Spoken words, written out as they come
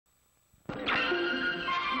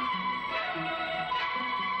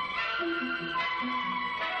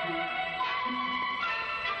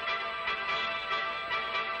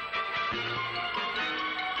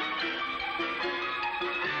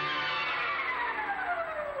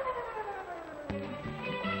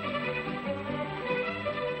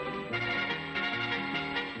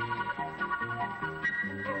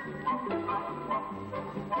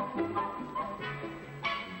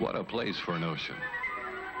What a place for an ocean.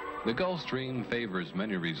 The Gulf Stream favors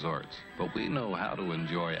many resorts, but we know how to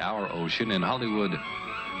enjoy our ocean in Hollywood,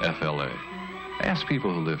 FLA. Ask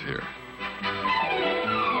people who live here.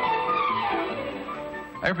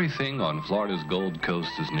 Everything on Florida's Gold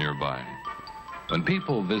Coast is nearby. When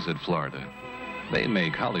people visit Florida, they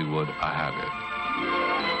make Hollywood a habit.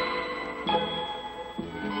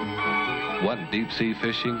 Want deep-sea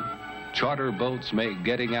fishing? Charter boats make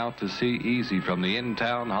getting out to sea easy from the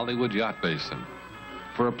in-town Hollywood Yacht Basin.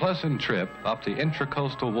 For a pleasant trip up the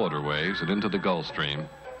intracoastal waterways and into the Gulf Stream,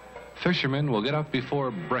 fishermen will get up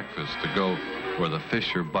before breakfast to go where the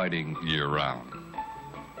fish are biting year-round.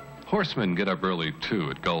 Horsemen get up early, too,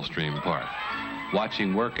 at Gulfstream Park.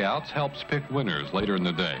 Watching workouts helps pick winners later in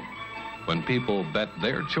the day, when people bet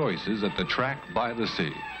their choices at the track by the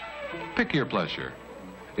sea. Pick your pleasure.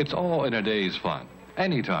 It's all in a day's fun,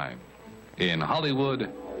 anytime, in Hollywood,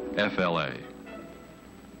 FLA.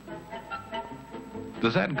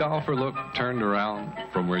 Does that golfer look turned around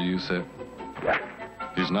from where you sit?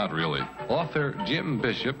 He's not really. Author Jim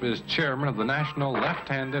Bishop is chairman of the National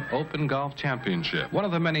Left-Handed Open Golf Championship, one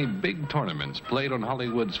of the many big tournaments played on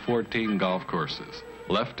Hollywood's 14 golf courses.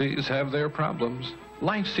 Lefties have their problems.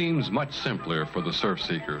 Life seems much simpler for the surf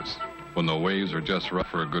seekers when the waves are just right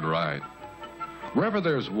for a good ride. Wherever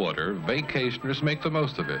there's water, vacationers make the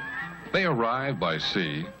most of it. They arrive by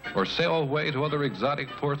sea or sail away to other exotic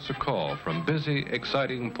ports of call from busy,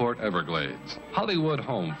 exciting Port Everglades. Hollywood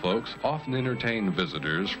home folks often entertain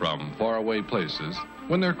visitors from faraway places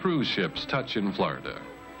when their cruise ships touch in Florida.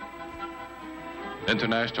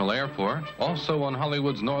 International Airport, also on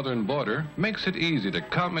Hollywood's northern border, makes it easy to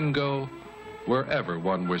come and go wherever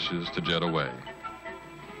one wishes to jet away.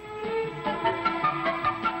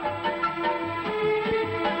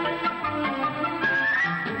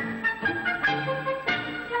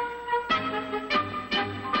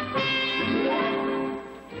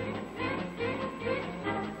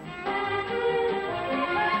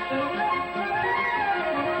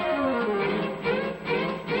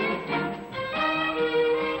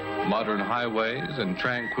 Modern highways and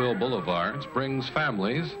tranquil boulevards brings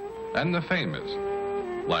families and the famous,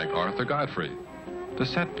 like Arthur Godfrey, to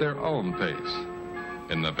set their own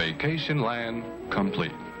pace in the vacation land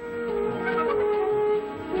complete.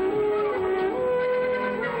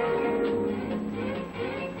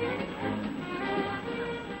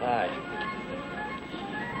 Hi.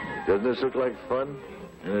 Doesn't this look like fun?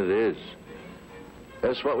 And it is.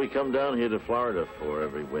 That's what we come down here to Florida for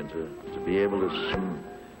every winter, to be able to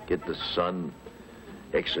get the sun,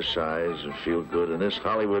 exercise, and feel good. And this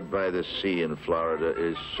Hollywood by the Sea in Florida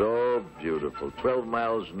is so beautiful. 12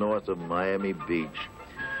 miles north of Miami Beach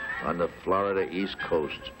on the Florida East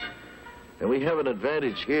Coast. And we have an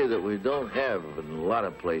advantage here that we don't have in a lot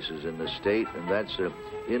of places in the state, and that's an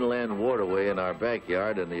inland waterway in our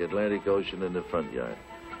backyard and the Atlantic Ocean in the front yard.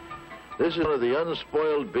 This is one of the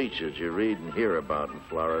unspoiled beaches you read and hear about in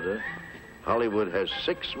Florida. Hollywood has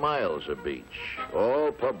 6 miles of beach,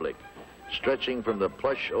 all public, stretching from the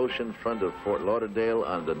plush ocean front of Fort Lauderdale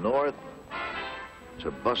on the north to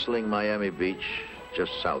bustling Miami Beach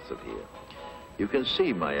just south of here. You can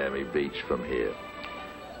see Miami Beach from here.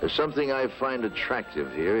 There's something I find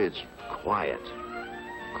attractive here. It's quiet.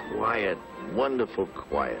 Quiet, wonderful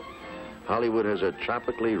quiet. Hollywood has a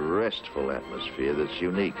tropically restful atmosphere that's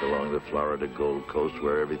unique along the Florida Gold Coast,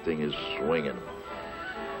 where everything is swinging.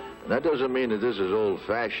 And that doesn't mean that this is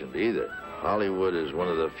old-fashioned either. Hollywood is one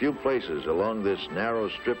of the few places along this narrow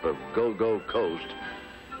strip of go-go coast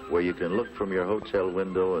where you can look from your hotel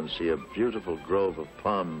window and see a beautiful grove of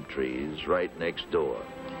palm trees right next door.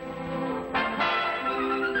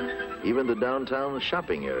 Even the downtown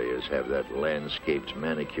shopping areas have that landscaped,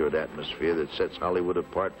 manicured atmosphere that sets Hollywood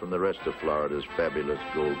apart from the rest of Florida's fabulous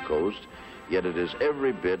Gold Coast, yet it is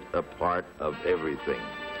every bit a part of everything.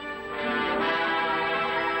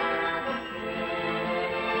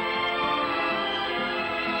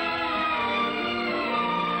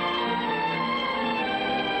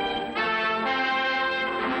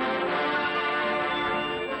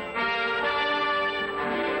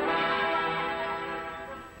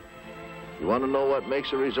 You want to know what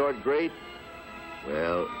makes a resort great?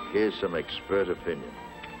 Well, here's some expert opinion.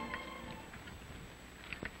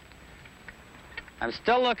 I'm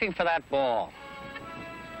still looking for that ball.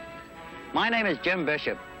 My name is Jim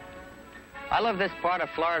Bishop. I love this part of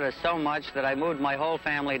Florida so much that I moved my whole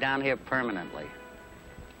family down here permanently.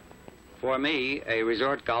 For me, a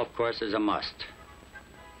resort golf course is a must.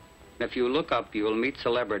 And if you look up, you will meet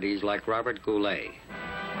celebrities like Robert Goulet.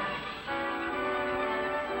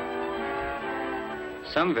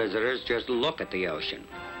 Some visitors just look at the ocean.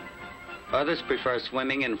 Others prefer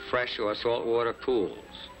swimming in fresh or saltwater pools.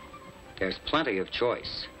 There's plenty of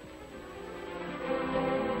choice.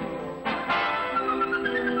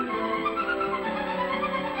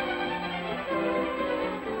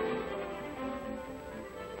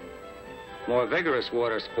 More vigorous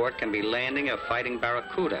water sport can be landing or fighting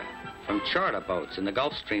barracuda from charter boats in the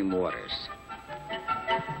Gulf Stream waters.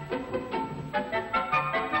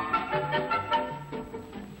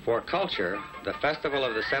 For culture, the Festival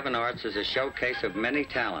of the Seven Arts is a showcase of many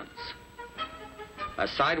talents. A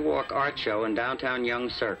sidewalk art show in downtown Young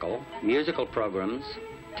Circle, musical programs,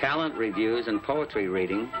 talent reviews, and poetry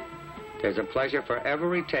reading. There's a pleasure for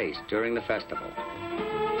every taste during the festival.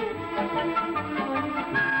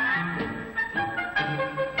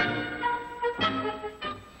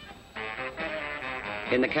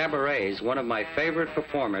 In the cabarets, one of my favorite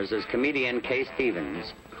performers is comedian Kay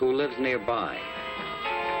Stevens, who lives nearby.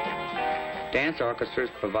 Dance orchestras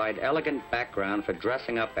provide elegant background for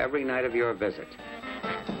dressing up every night of your visit.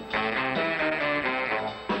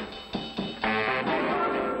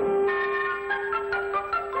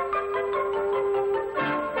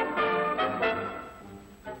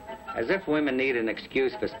 As if women need an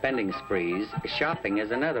excuse for spending sprees, shopping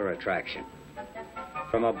is another attraction.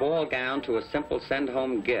 From a ball gown to a simple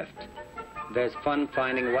send-home gift, there's fun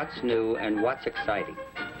finding what's new and what's exciting.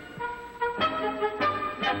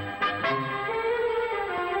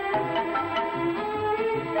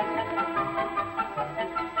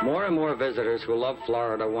 More and more visitors who love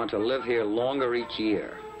Florida want to live here longer each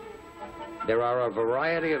year. There are a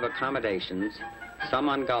variety of accommodations, some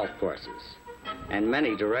on golf courses, and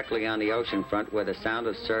many directly on the oceanfront where the sound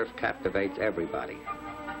of surf captivates everybody.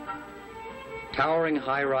 Towering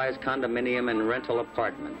high-rise condominium and rental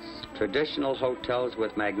apartments, traditional hotels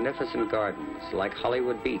with magnificent gardens like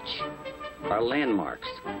Hollywood Beach are landmarks.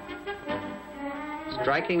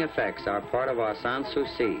 Striking effects are part of our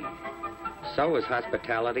souci. So is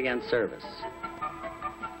hospitality and service.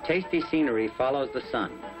 Tasty scenery follows the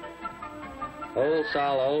sun. Old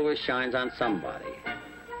Sol always shines on somebody,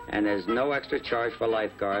 and there's no extra charge for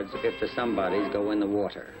lifeguards if the somebodies go in the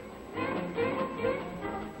water.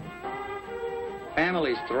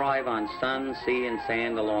 Families thrive on sun, sea, and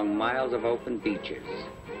sand along miles of open beaches,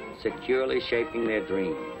 securely shaping their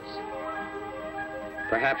dreams.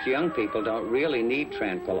 Perhaps young people don't really need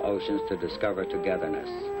tranquil oceans to discover togetherness,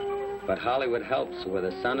 but Hollywood helps with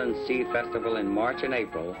a Sun and Sea Festival in March and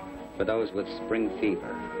April for those with spring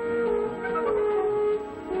fever.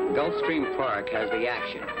 Gulfstream Park has the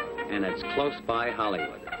action, and it's close by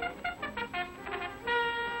Hollywood.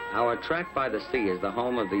 Our track by the sea is the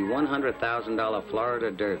home of the $100,000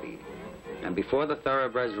 Florida Derby. And before the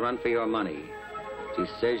thoroughbreds run for your money,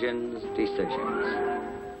 decisions, decisions.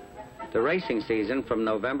 The racing season from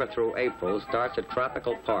November through April starts at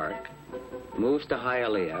Tropical Park, moves to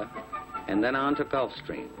Hialeah, and then on to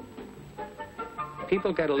Gulfstream.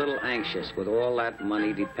 People get a little anxious with all that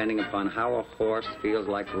money depending upon how a horse feels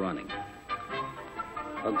like running.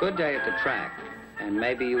 A good day at the track, and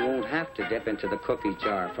maybe you won't have to dip into the cookie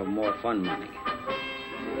jar for more fun money.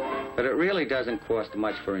 But it really doesn't cost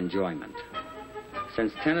much for enjoyment.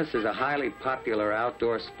 Since tennis is a highly popular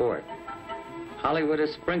outdoor sport, Hollywood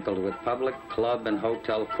is sprinkled with public, club, and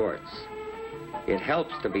hotel courts. It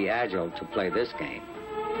helps to be agile to play this game.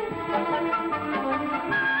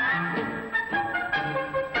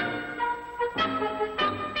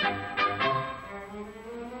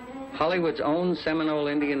 Hollywood's own Seminole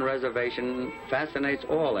Indian Reservation fascinates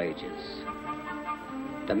all ages.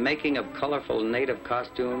 The making of colorful native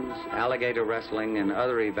costumes, alligator wrestling, and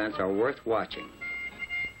other events are worth watching.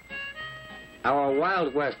 Our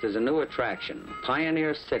Wild West is a new attraction,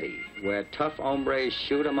 Pioneer City, where tough hombres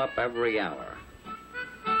shoot 'em up every hour.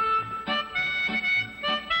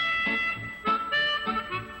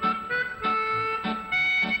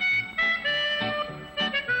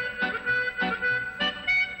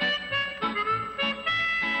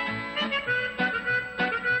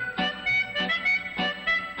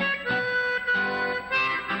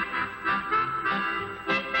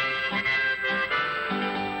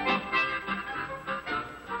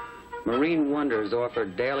 Marine Wonders offer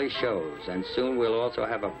daily shows, and soon we'll also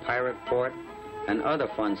have a pirate port and other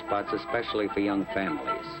fun spots, especially for young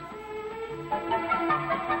families.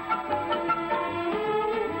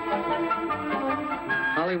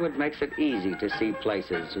 Hollywood makes it easy to see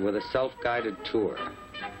places with a self-guided tour.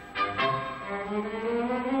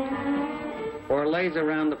 Or lays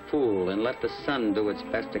around the pool and let the sun do its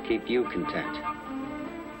best to keep you content.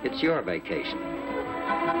 It's your vacation.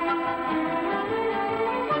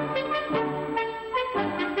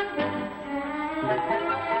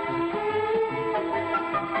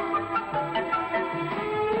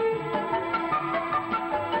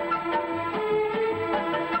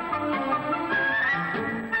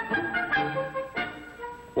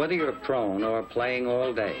 Whether you're prone or playing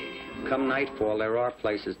all day, come nightfall, there are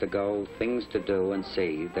places to go, things to do and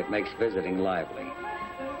see that makes visiting lively.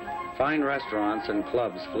 Fine restaurants and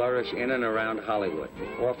clubs flourish in and around Hollywood,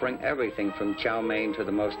 offering everything from chow mein to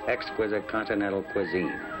the most exquisite continental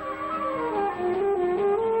cuisine.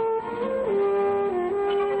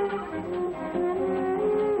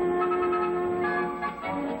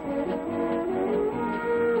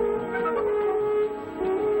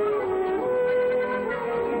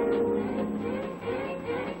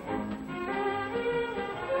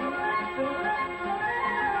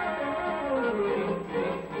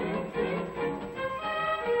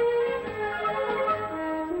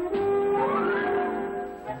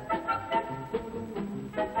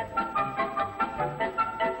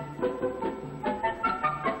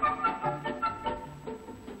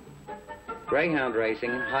 Greyhound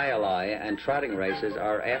racing, high-ally, and trotting races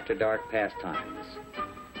are after-dark pastimes.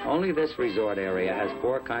 Only this resort area has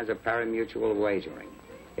 4 kinds of pari-mutuel wagering,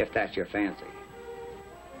 if that's your fancy.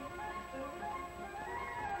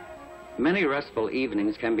 Many restful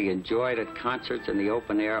evenings can be enjoyed at concerts in the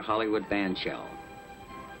open-air Hollywood bandshell.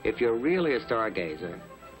 If you're really a stargazer,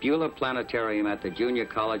 Beulah Planetarium at the Junior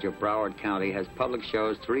College of Broward County has public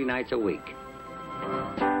shows 3 nights a week.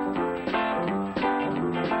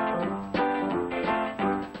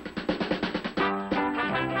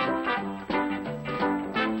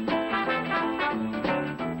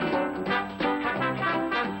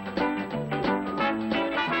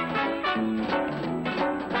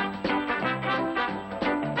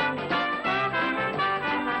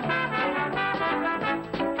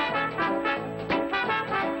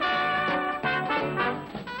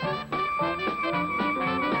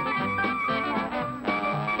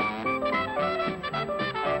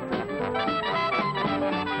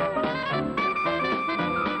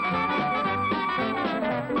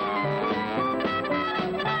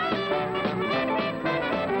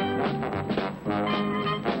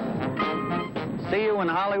 See you in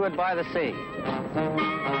Hollywood by the Sea.